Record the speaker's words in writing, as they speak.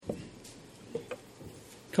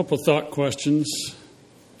couple thought questions.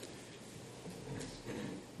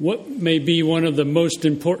 What may be one of the most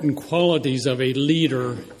important qualities of a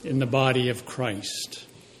leader in the body of Christ?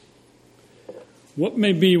 What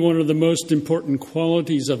may be one of the most important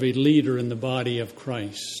qualities of a leader in the body of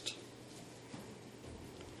Christ?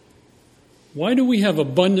 Why do we have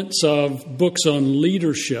abundance of books on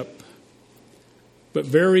leadership, but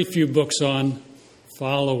very few books on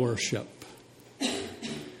followership?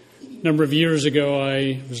 A number of years ago,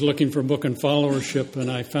 I was looking for a book on followership, and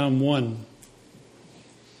I found one.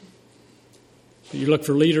 If you look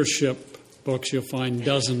for leadership books, you'll find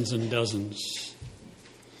dozens and dozens.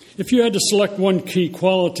 If you had to select one key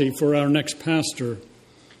quality for our next pastor,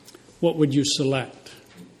 what would you select?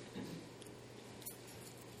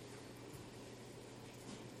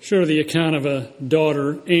 Share the account of a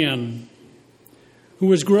daughter, Anne, who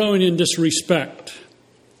was growing in disrespect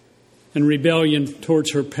and rebellion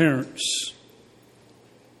towards her parents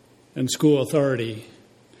and school authority.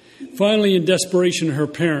 Finally, in desperation, her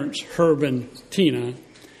parents, Herb and Tina,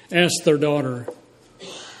 asked their daughter,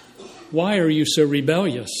 "Why are you so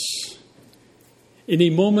rebellious?" In a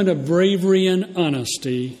moment of bravery and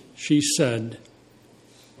honesty, she said,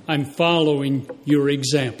 "I'm following your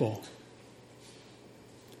example."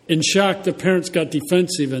 In shock, the parents got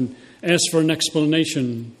defensive and asked for an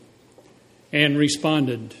explanation. Anne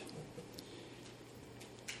responded,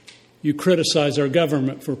 "You criticize our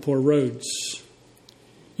government for poor roads.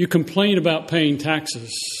 You complain about paying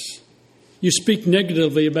taxes. You speak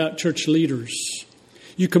negatively about church leaders.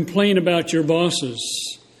 You complain about your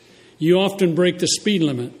bosses. You often break the speed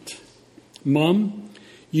limit. Mom,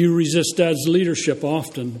 you resist Dad's leadership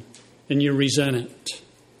often, and you resent it.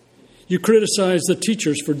 You criticize the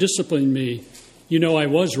teachers for disciplining me. You know I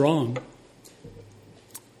was wrong.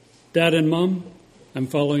 Dad and Mom, I'm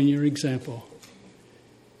following your example."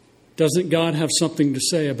 Doesn't God have something to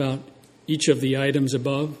say about each of the items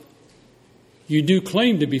above? You do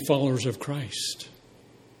claim to be followers of Christ.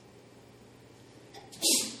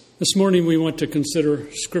 This morning we want to consider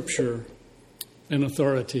Scripture and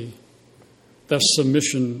authority, thus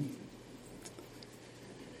submission.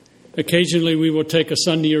 Occasionally we will take a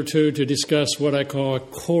Sunday or two to discuss what I call a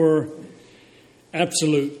core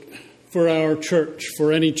absolute for our church,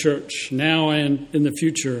 for any church, now and in the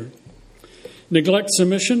future. Neglect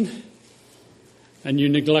submission, and you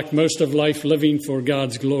neglect most of life living for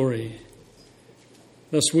God's glory.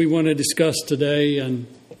 Thus, we want to discuss today and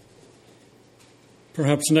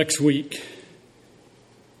perhaps next week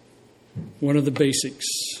one of the basics.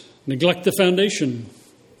 Neglect the foundation,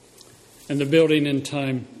 and the building in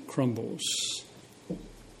time crumbles.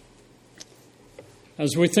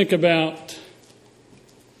 As we think about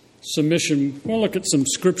submission, we'll look at some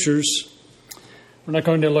scriptures. We're not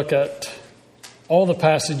going to look at all the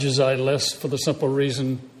passages I list for the simple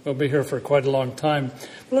reason we'll be here for quite a long time.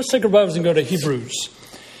 But let's take our Bibles and go to Hebrews.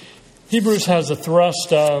 Hebrews has a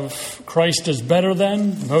thrust of Christ is better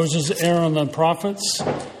than, Moses, Aaron, and the prophets.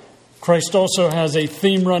 Christ also has a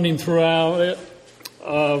theme running throughout it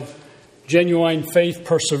of genuine faith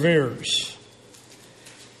perseveres.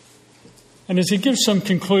 And as he gives some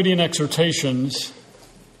concluding exhortations,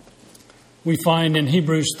 we find in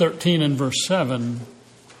Hebrews 13 and verse 7,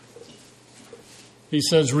 he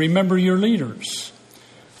says, "Remember your leaders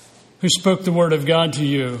who spoke the word of God to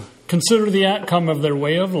you. Consider the outcome of their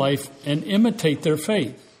way of life and imitate their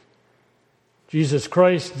faith." Jesus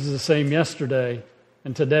Christ is the same yesterday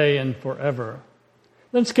and today and forever.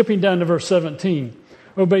 Then skipping down to verse 17,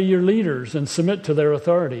 "Obey your leaders and submit to their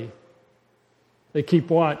authority. They keep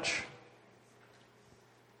watch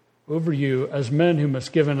over you as men who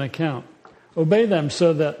must give an account. Obey them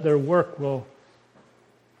so that their work will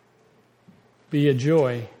be a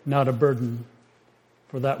joy, not a burden,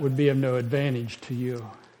 for that would be of no advantage to you."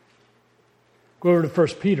 Go over to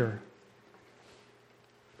 1 Peter.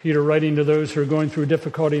 Peter writing to those who are going through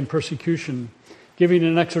difficulty and persecution, giving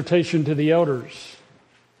an exhortation to the elders.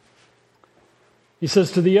 He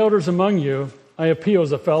says, "To the elders among you, I appeal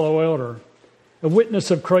as a fellow elder, a witness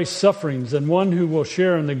of Christ's sufferings, and one who will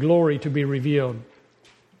share in the glory to be revealed.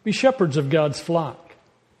 Be shepherds of God's flock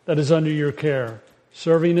that is under your care,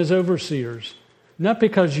 serving as overseers, not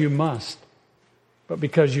because you must, but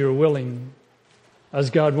because you are willing, as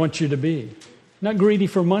God wants you to be. Not greedy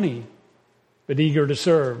for money, but eager to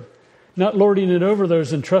serve. Not lording it over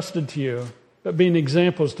those entrusted to you, but being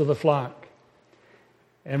examples to the flock.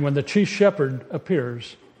 And when the chief shepherd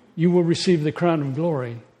appears, you will receive the crown of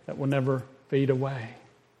glory that will never fade away."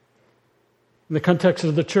 In the context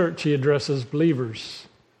of the church, he addresses believers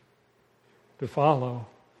to follow.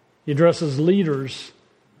 He addresses leaders,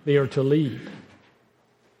 they are to lead.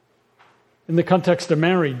 In the context of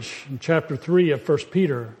marriage, in chapter 3 of 1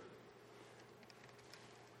 Peter,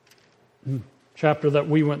 chapter that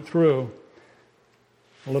we went through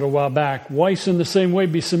a little while back, wives in the same way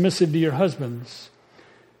be submissive to your husbands,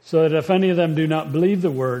 so that if any of them do not believe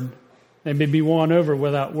the word, they may be won over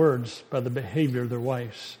without words by the behavior of their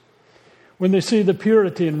wives. When they see the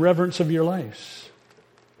purity and reverence of your lives,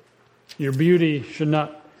 your beauty should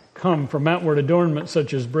not come from outward adornment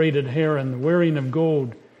such as braided hair and the wearing of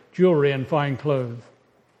gold, jewelry, and fine clothes.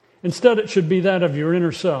 Instead, it should be that of your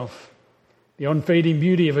inner self, the unfading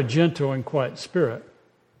beauty of a gentle and quiet spirit,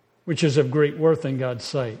 which is of great worth in God's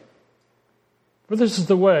sight. For this is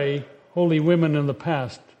the way holy women in the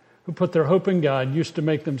past who put their hope in God used to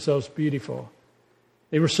make themselves beautiful.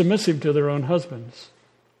 They were submissive to their own husbands,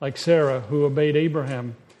 like Sarah, who obeyed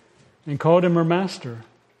Abraham and called him her master.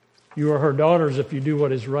 You are her daughters if you do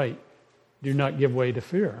what is right. Do not give way to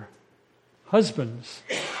fear. Husbands,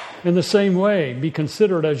 in the same way, be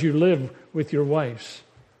considerate as you live with your wives,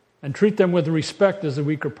 and treat them with respect as a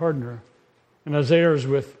weaker partner, and as heirs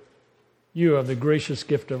with you of the gracious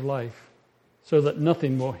gift of life, so that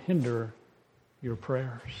nothing will hinder your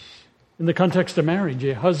prayers. In the context of marriage,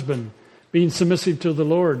 a husband being submissive to the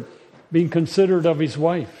Lord, being considerate of his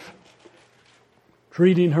wife,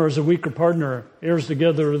 treating her as a weaker partner, heirs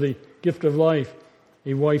together of the gift of life,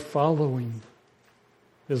 a wife following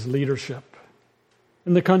his leadership.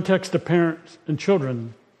 In the context of parents and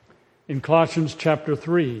children, in Colossians chapter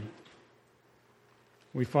 3,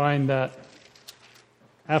 we find that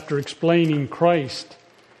after explaining Christ,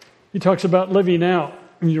 he talks about living out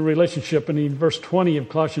in your relationship. And in verse 20 of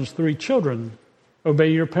Colossians 3, children,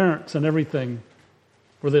 obey your parents in everything,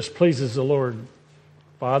 for this pleases the Lord.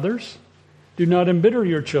 Fathers, do not embitter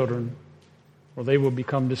your children, or they will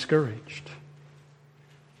become discouraged.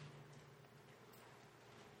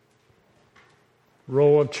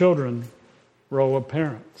 Role of children, role of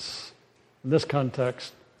parents. In this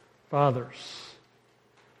context, fathers.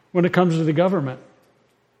 When it comes to the government,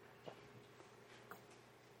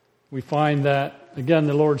 we find that, again,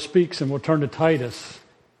 the Lord speaks, and we'll turn to Titus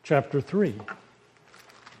chapter 3.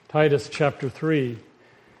 Titus chapter 3.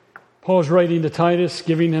 Paul's writing to Titus,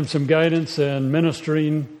 giving him some guidance and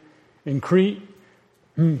ministering in Crete.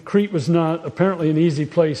 Crete was not apparently an easy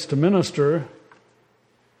place to minister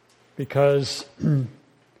because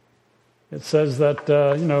it says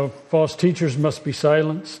that, false teachers must be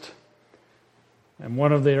silenced. And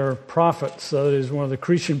one of their prophets, that is one of the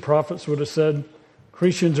Cretan prophets, would have said,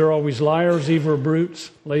 Cretans are always liars, evil brutes,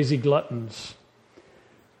 lazy gluttons.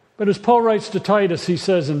 But as Paul writes to Titus, he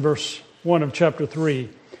says in verse 1 of chapter 3,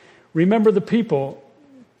 remind the people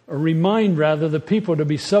to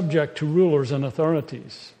be subject to rulers and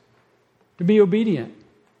authorities, to be obedient,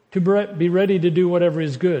 to be ready to do whatever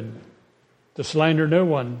is good, to slander no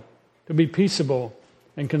one, to be peaceable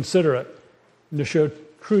and considerate, and to show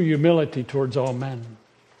true humility towards all men.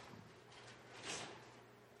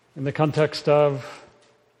 In the context of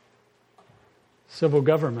civil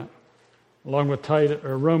government, along with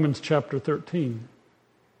Romans chapter 13,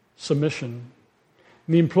 submission.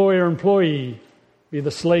 And the employer-employee be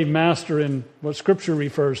the slave master in what Scripture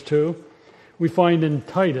refers to. We find in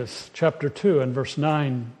Titus chapter 2 and verse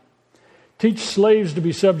 9. Teach slaves to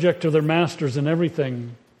be subject to their masters in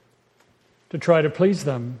everything, to try to please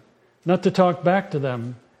them, not to talk back to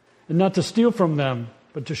them, and not to steal from them,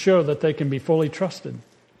 but to show that they can be fully trusted,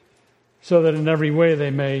 so that in every way they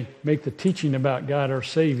may make the teaching about God our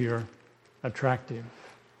Savior attractive.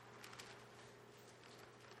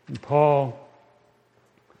 And Paul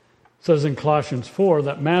says in Colossians 4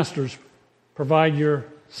 that masters, provide your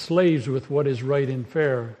slaves with what is right and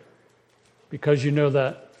fair, because you know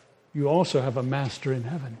that you also have a master in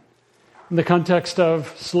heaven. In the context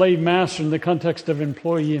of slave master, in the context of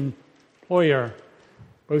employee and employer,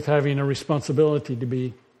 both having a responsibility to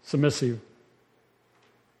be submissive.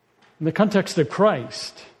 In the context of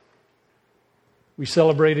Christ, we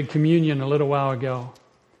celebrated communion a little while ago.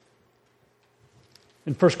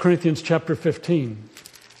 In 1 Corinthians chapter 15,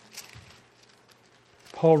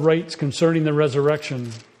 Paul writes concerning the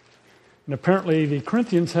resurrection. And apparently the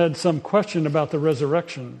Corinthians had some question about the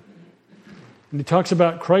resurrection. And he talks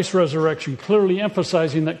about Christ's resurrection, clearly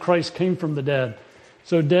emphasizing that Christ came from the dead.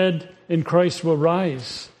 So dead in Christ will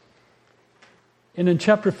rise. And in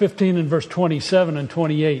chapter 15 and verse 27 and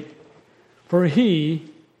 28, for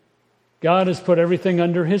God has put everything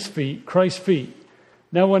under his feet, Christ's feet.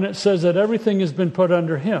 Now when it says that everything has been put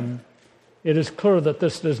under him, it is clear that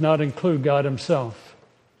this does not include God himself,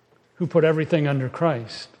 who put everything under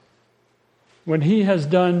Christ. When he has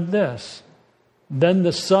done this, then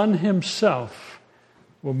the Son himself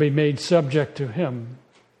will be made subject to him.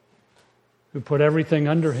 who put everything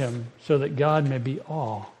under him so that God may be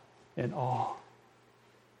all in all.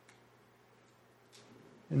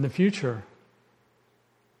 In the future,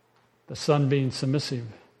 the Son being submissive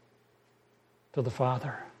to the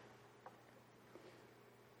Father.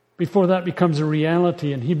 Before that becomes a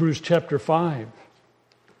reality, in Hebrews chapter 5,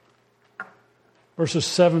 verses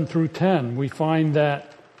 7 through 10, we find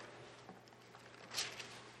that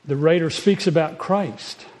the writer speaks about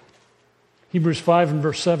Christ. Hebrews 5 and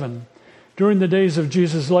verse 7. During the days of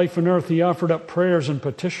Jesus' life on earth, he offered up prayers and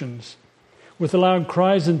petitions with loud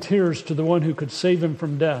cries and tears to the one who could save him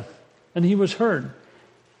from death. And he was heard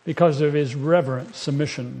because of his reverent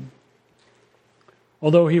submission.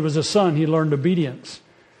 Although he was a son, he learned obedience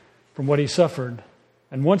from what he suffered.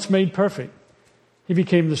 And once made perfect, he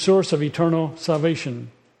became the source of eternal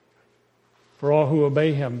salvation for all who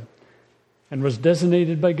obey him, and was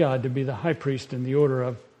designated by God to be the high priest in the order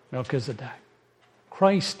of Melchizedek.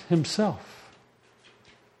 Christ himself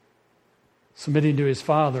submitting to his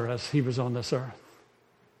Father as he was on this earth.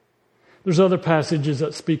 There's other passages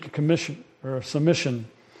that speak of commission or submission.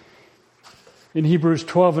 In Hebrews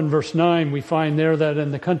 12 and verse 9, we find there that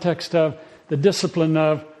in the context of the discipline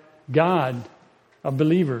of God, of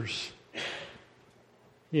believers,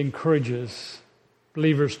 he encourages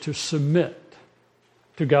believers to submit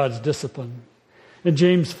to God's discipline. In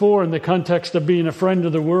James 4, in the context of being a friend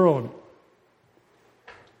of the world,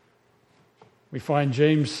 we find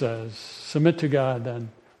James says, submit to God then,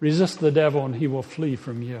 resist the devil and he will flee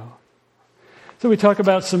from you. So we talk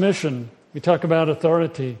about submission, we talk about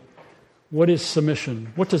authority. What is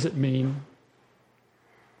submission? What does it mean?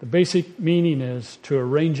 The basic meaning is to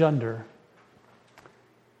arrange under,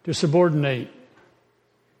 to subordinate,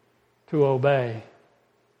 to obey,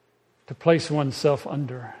 to place oneself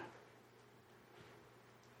under.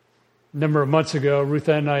 A number of months ago, Ruth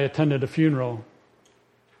and I attended a funeral.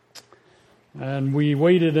 And we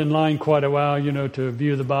waited in line quite a while, to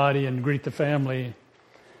view the body and greet the family.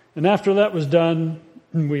 And after that was done,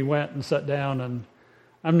 we went and sat down. And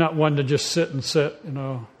I'm not one to just sit.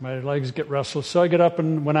 My legs get restless. So I got up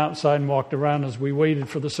and went outside and walked around as we waited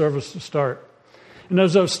for the service to start. And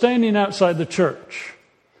as I was standing outside the church,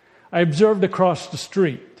 I observed across the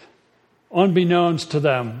street, unbeknownst to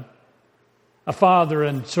them, a father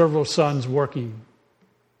and several sons working.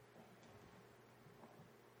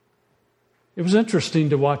 It was interesting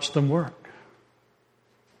to watch them work.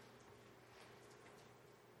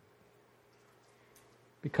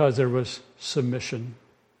 Because there was submission.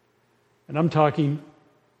 And I'm talking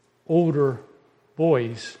older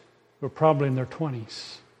boys who were probably in their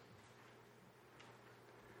 20s.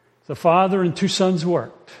 The father and two sons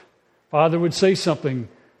worked. Father would say something,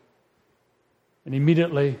 and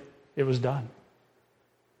immediately it was done.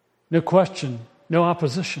 No question, no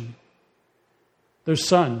opposition. Those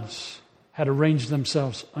sons had arranged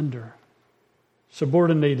themselves under,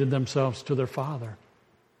 subordinated themselves to their father.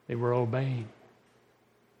 They were obeying.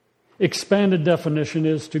 Expanded definition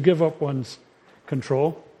is to give up one's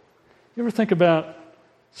control. You ever think about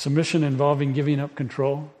submission involving giving up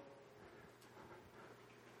control?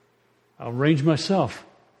 I'll arrange myself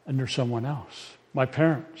under someone else, my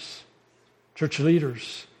parents, church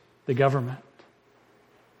leaders, the government.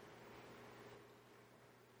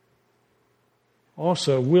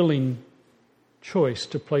 Also, willing choice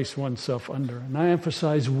to place oneself under. And I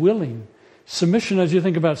emphasize willing. Submission, as you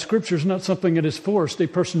think about Scripture, is not something that is forced. A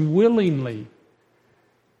person willingly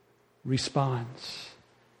responds,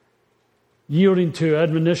 yielding to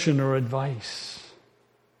admonition or advice.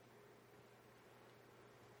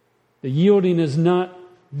 The yielding is not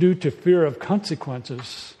due to fear of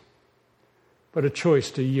consequences, but a choice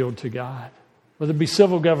to yield to God. Whether it be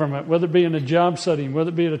civil government, whether it be in a job setting, whether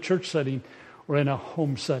it be in a church setting, or in a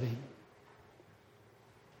home setting.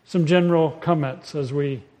 Some general comments as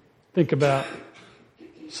we think about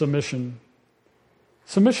submission.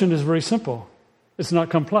 Submission is very simple. It's not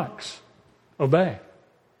complex. Obey.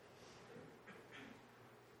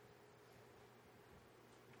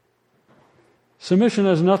 Submission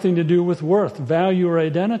has nothing to do with worth, value, or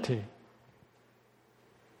identity.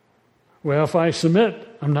 Well, if I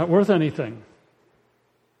submit, I'm not worth anything.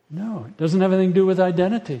 No, it doesn't have anything to do with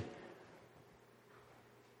identity.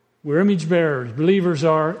 We're image bearers. Believers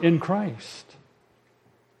are in Christ.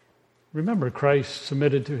 Remember, Christ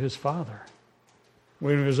submitted to his Father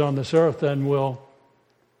when he was on this earth and will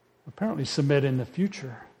apparently submit in the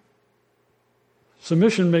future.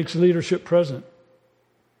 Submission makes leadership pleasant.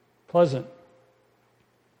 I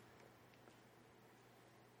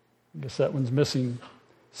guess that one's missing.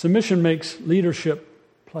 Submission makes leadership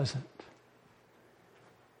pleasant.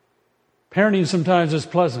 Parenting sometimes is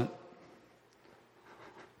pleasant.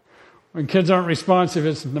 When kids aren't responsive,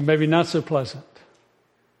 it's maybe not so pleasant.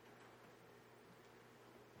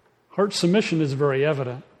 Heart submission is very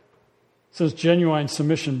evident, since genuine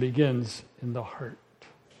submission begins in the heart.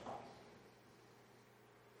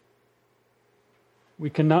 We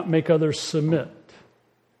cannot make others submit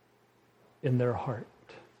in their heart.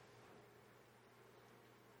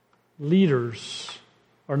 Leaders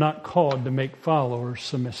are not called to make followers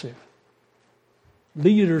submissive.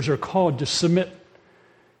 Leaders are called to submit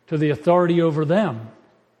to the authority over them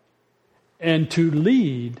and to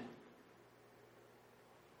lead,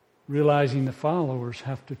 realizing the followers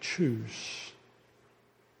have to choose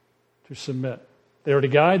to submit. They are to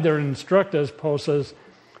guide, they're to instruct, as Paul says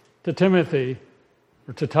to Timothy,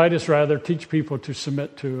 or to Titus rather, teach people to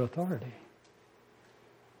submit to authority.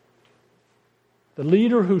 The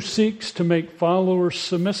leader who seeks to make followers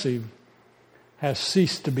submissive has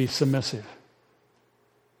ceased to be submissive.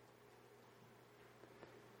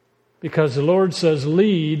 Because the Lord says,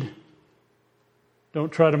 lead,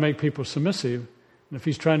 don't try to make people submissive. And if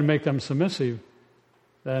he's trying to make them submissive,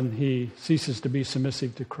 then he ceases to be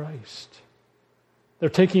submissive to Christ. They're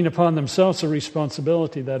taking upon themselves a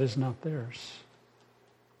responsibility that is not theirs.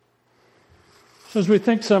 So as we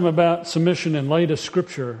think some about submission in light of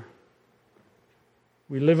Scripture,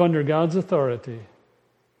 we live under God's authority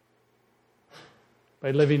by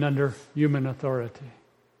living under human authority.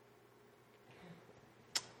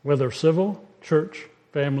 Whether civil, church,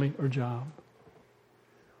 family, or job.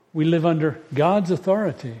 We live under God's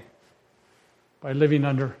authority by living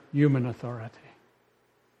under human authority.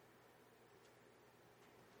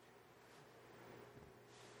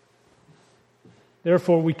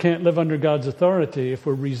 Therefore, we can't live under God's authority if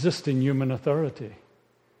we're resisting human authority.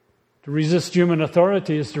 To resist human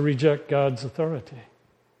authority is to reject God's authority.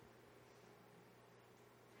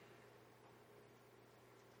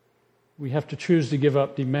 We have to choose to give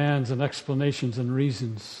up demands and explanations and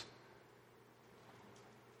reasons.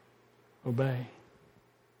 Obey.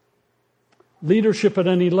 Leadership at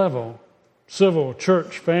any level, civil,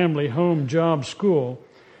 church, family, home, job, school,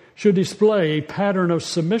 should display a pattern of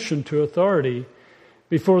submission to authority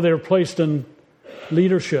before they are placed in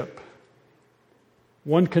leadership.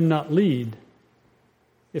 One cannot lead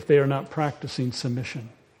if they are not practicing submission.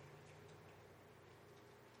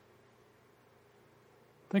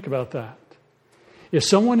 Think about that. If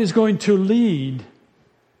someone is going to lead,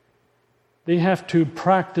 they have to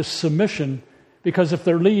practice submission, because if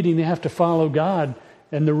they're leading, they have to follow God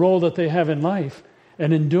and the role that they have in life.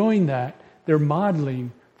 And in doing that, they're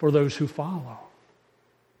modeling for those who follow.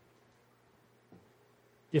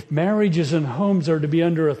 If marriages and homes are to be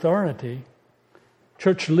under authority,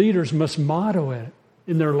 church leaders must model it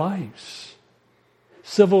in their lives.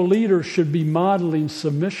 Civil leaders should be modeling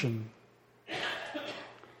submission.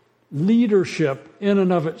 Leadership in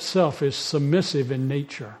and of itself is submissive in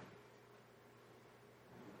nature.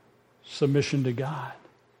 Submission to God.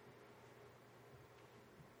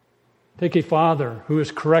 Take a father who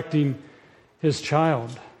is correcting his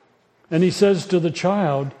child, and he says to the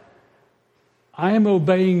child, I am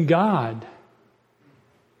obeying God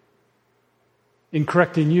in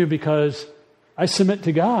correcting you because I submit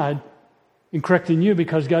to God in correcting you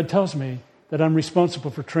because God tells me that I'm responsible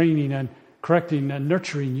for training and correcting and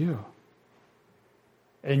nurturing you.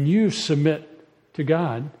 And you submit to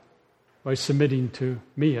God by submitting to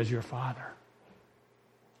me as your father.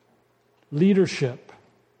 Leadership,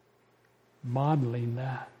 modeling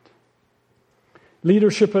that.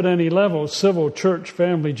 Leadership at any level, civil, church,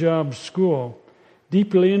 family, job, school,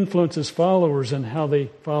 deeply influences followers in how they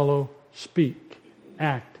follow, speak,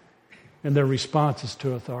 act, and their responses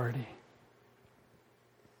to authority.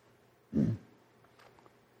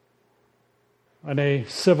 On a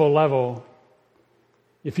civil level,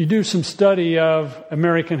 if you do some study of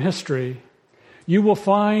American history, you will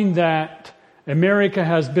find that America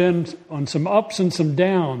has been on some ups and some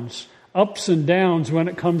downs, when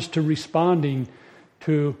it comes to responding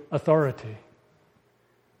to authority.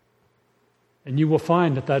 And you will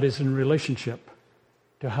find that that is in relationship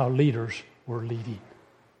to how leaders were leading.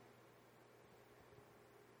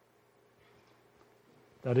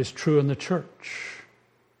 That is true in the church.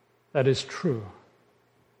 That is true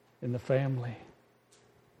in the family.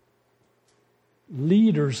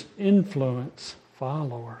 Leaders influence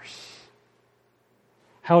followers.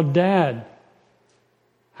 How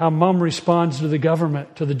mom responds to the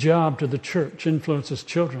government, to the job, to the church influences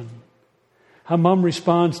children. How mom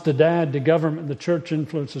responds to dad, to government, and the church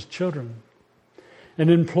influences children. An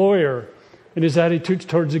employer and his attitudes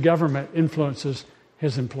towards the government influences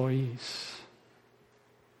his employees.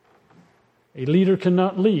 A leader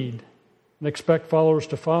cannot lead and expect followers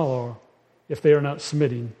to follow if they are not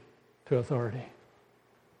submitting to authority.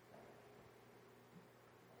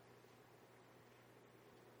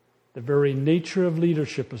 The very nature of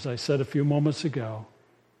leadership, as I said a few moments ago,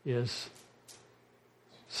 is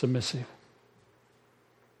submissive.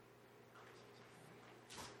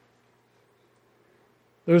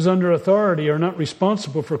 Those under authority are not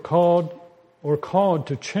responsible for called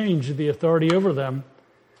to change the authority over them,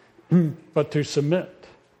 but to submit.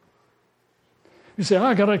 You say,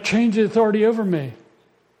 I got to change the authority over me.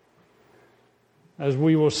 As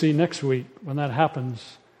we will see next week, when that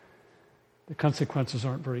happens, the consequences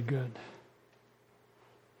aren't very good.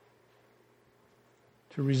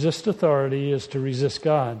 To resist authority is to resist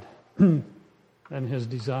God and His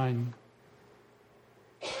design.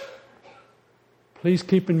 Please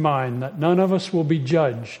keep in mind that none of us will be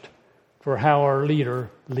judged for how our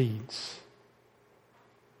leader leads.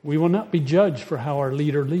 We will not be judged for how our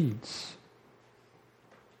leader leads.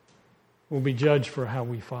 We'll be judged for how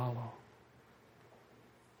we follow.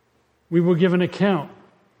 We will give an account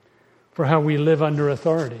for how we live under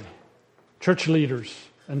authority. Church leaders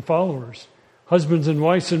and followers, husbands and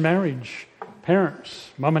wives in marriage, parents,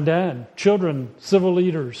 mom and dad, children, civil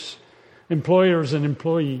leaders, employers and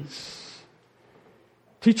employees.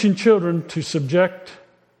 Teaching children to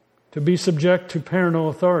be subject to parental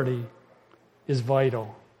authority is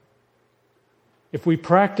vital. If we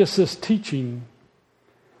practice this teaching,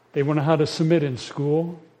 they will know how to submit in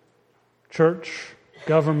school, church,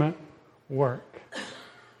 government, work.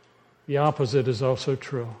 The opposite is also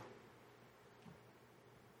true.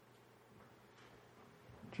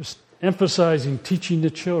 Just emphasizing teaching the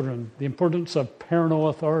children the importance of parental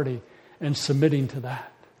authority and submitting to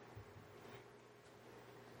that.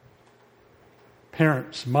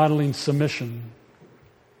 Parents modeling submission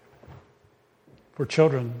for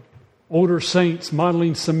children. Older saints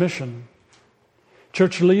modeling submission.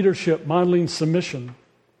 Church leadership modeling submission.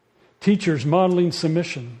 Teachers modeling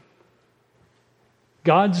submission.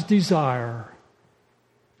 God's desire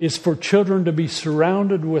is for children to be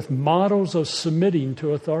surrounded with models of submitting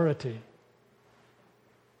to authority.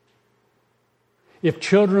 If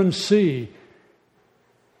children see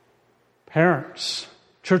parents,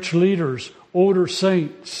 church leaders, older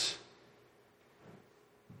saints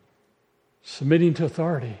submitting to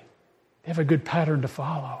authority, they have a good pattern to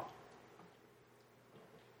follow.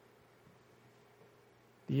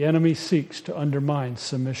 The enemy seeks to undermine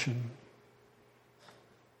submission.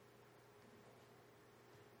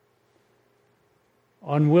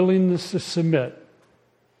 Unwillingness to submit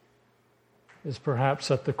is perhaps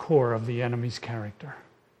at the core of the enemy's character.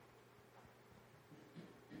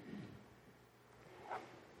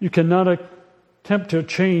 You cannot attempt to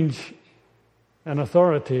change an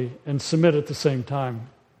authority and submit at the same time.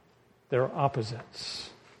 They're opposites.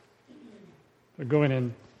 They're going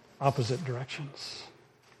in opposite directions.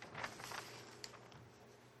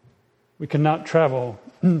 We cannot travel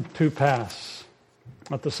two paths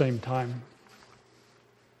at the same time.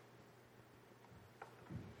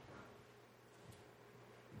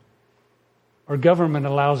 Our government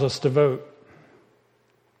allows us to vote,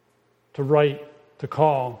 to write, to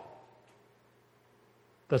call.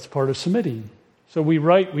 That's part of submitting. So we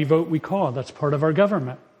write, we vote, we call. That's part of our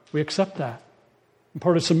government. We accept that. And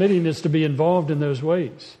part of submitting is to be involved in those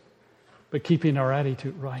ways, but keeping our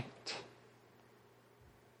attitude right.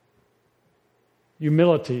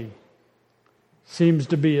 Humility seems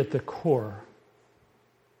to be at the core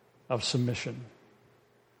of submission.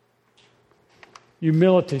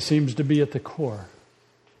 Humility seems to be at the core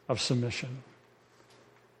of submission.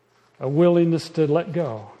 A willingness to let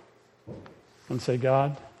go and say,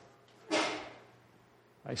 God,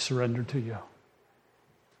 I surrender to you.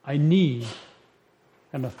 I need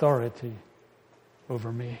an authority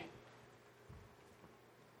over me.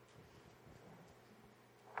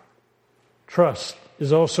 Trust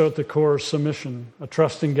is also at the core of submission. A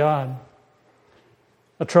trust in God.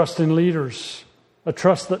 A trust in leaders. A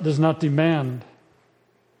trust that does not demand.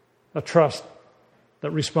 A trust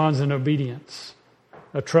that responds in obedience.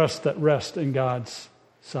 A trust that rests in God's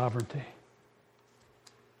sovereignty.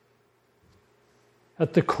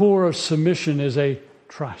 At the core of submission is a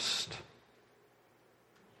trust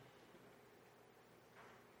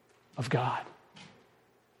of God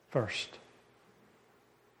first.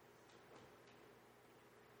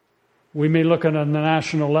 We may look at a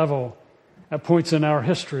national level at points in our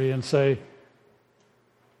history and say,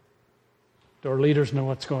 do our leaders know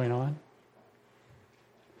what's going on?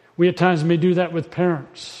 We at times may do that with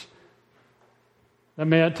parents. That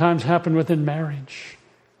may at times happen within marriage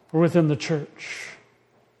or within the church.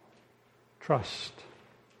 Trust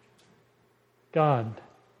God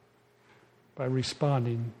by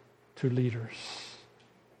responding to leaders.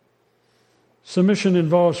 Submission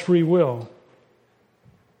involves free will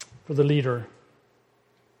for the leader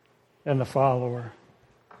and the follower.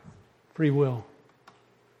 Free will.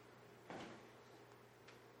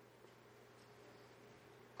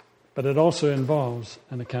 But it also involves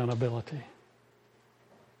an accountability.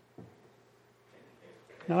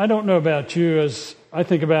 Now, I don't know about you. As I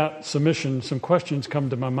think about submission, some questions come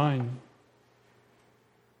to my mind.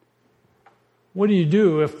 What do you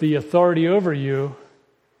do if the authority over you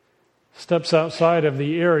steps outside of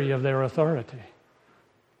the area of their authority?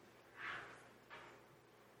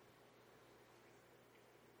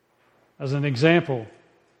 As an example,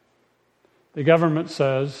 the government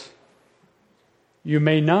says, you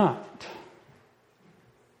may not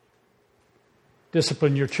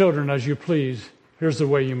discipline your children as you please. Here's the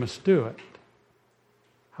way you must do it.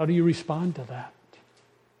 How do you respond to that?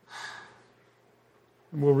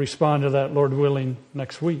 And we'll respond to that, Lord willing,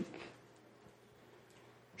 next week.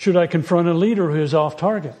 Should I confront a leader who is off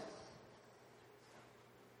target?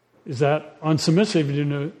 Is that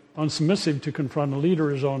unsubmissive to confront a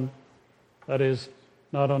leader that is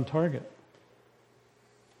not on target?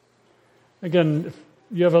 Again, if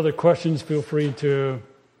you have other questions, feel free to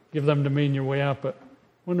give them to me on your way out, but I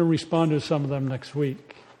want to respond to some of them next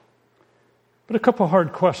week. But a couple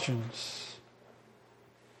hard questions.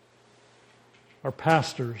 Are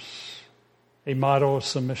pastors a model of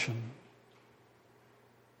submission?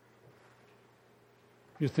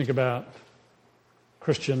 You think about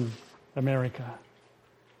Christian America.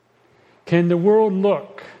 Can the world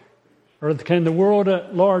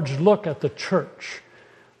at large look at the church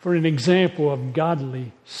for an example of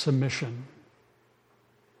godly submission?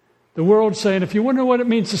 The world saying, if you wonder what it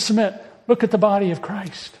means to submit, look at the body of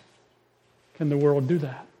Christ. Can the world do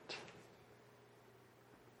that?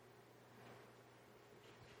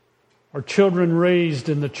 Are children raised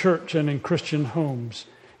in the church and in Christian homes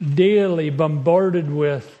daily bombarded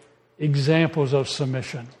with examples of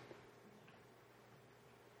submission?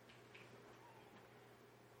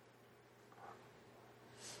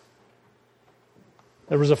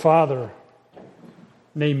 There was a father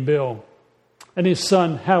named Bill and his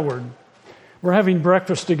son Howard were having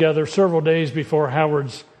breakfast together several days before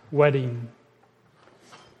Howard's wedding.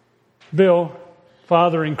 Bill,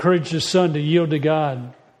 father, encouraged his son to yield to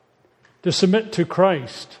God, to submit to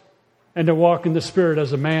Christ, and to walk in the Spirit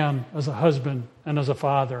as a man, as a husband, and as a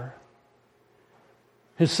father.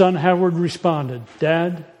 His son Howard responded,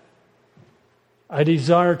 Dad, I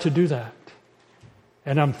desire to do that,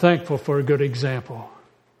 and I'm thankful for a good example.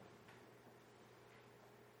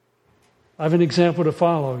 I have an example to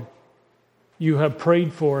follow. You have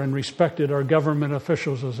prayed for and respected our government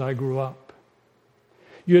officials as I grew up.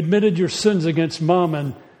 You admitted your sins against Mom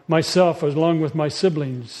and myself along with my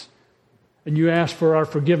siblings, and you asked for our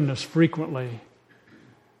forgiveness frequently,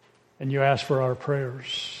 and you asked for our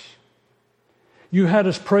prayers. You had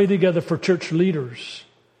us pray together for church leaders,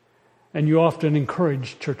 and you often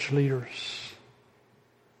encouraged church leaders.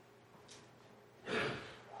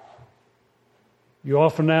 You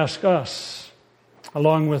often ask us,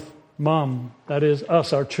 along with Mom, that is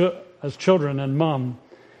us as children and Mom,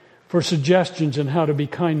 for suggestions on how to be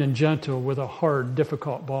kind and gentle with a hard,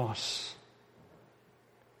 difficult boss.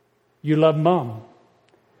 You love Mom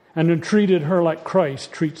and have treated her like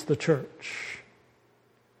Christ treats the church.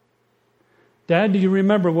 Dad, do you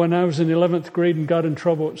remember when I was in 11th grade and got in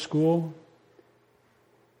trouble at school?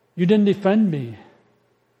 You didn't defend me,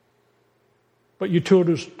 but you told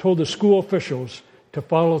the school officials to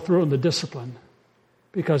follow through on the discipline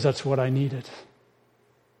because that's what I needed.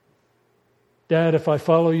 Dad, if I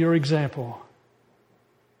follow your example,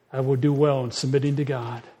 I will do well in submitting to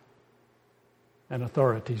God and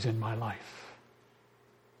authorities in my life.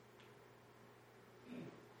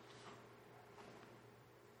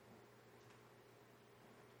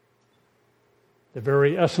 The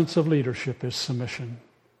very essence of leadership is submission.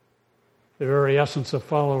 The very essence of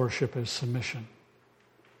followership is submission.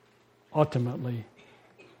 Ultimately,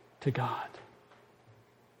 to God.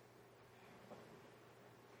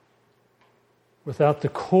 Without the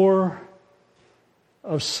core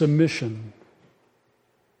of submission,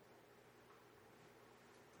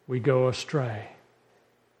 we go astray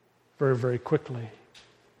very, very quickly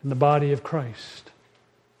in the body of Christ,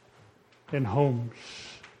 in homes,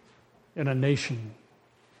 in a nation,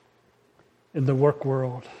 in the work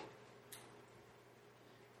world,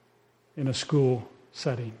 in a school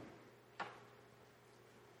setting.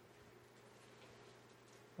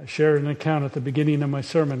 I shared an account at the beginning of my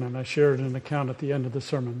sermon, and I shared an account at the end of the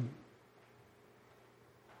sermon.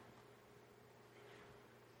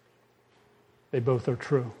 They both are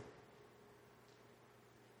true.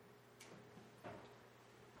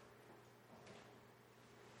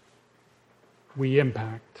 we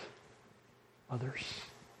impact others.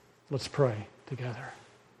 Let's pray together.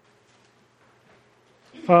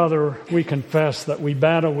 Father, we confess that we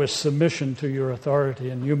battle with submission to your authority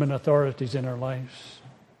and human authorities in our lives.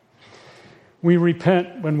 We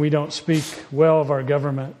repent when we don't speak well of our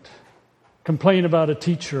government, complain about a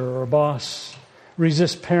teacher or a boss,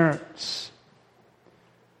 resist parents,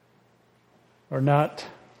 or not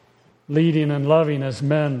leading and loving as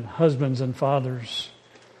men, husbands, and fathers,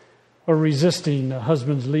 or resisting a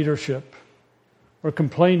husband's leadership, or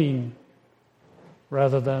complaining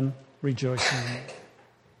rather than rejoicing.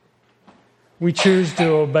 We choose to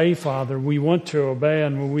obey, Father. We want to obey,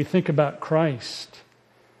 and when we think about Christ,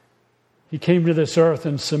 He came to this earth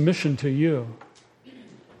in submission to you.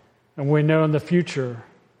 And we know in the future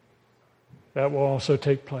that will also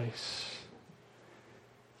take place.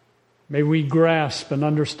 May we grasp an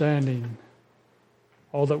understanding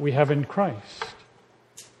all that we have in Christ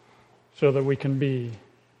so that we can be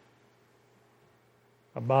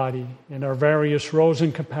a body in our various roles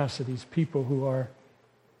and capacities, people who are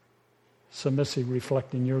submissive,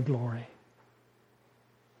 reflecting your glory.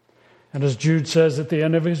 And as Jude says at the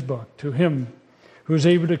end of his book, to Him who is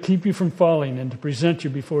able to keep you from falling and to present you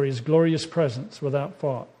before His glorious presence without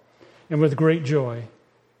fault and with great joy,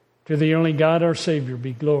 to the only God our Savior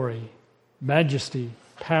be glory, majesty,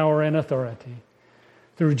 power, and authority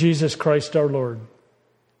through Jesus Christ our Lord,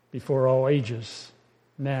 before all ages,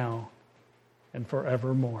 now and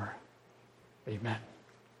forevermore. Amen.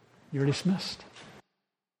 You're dismissed.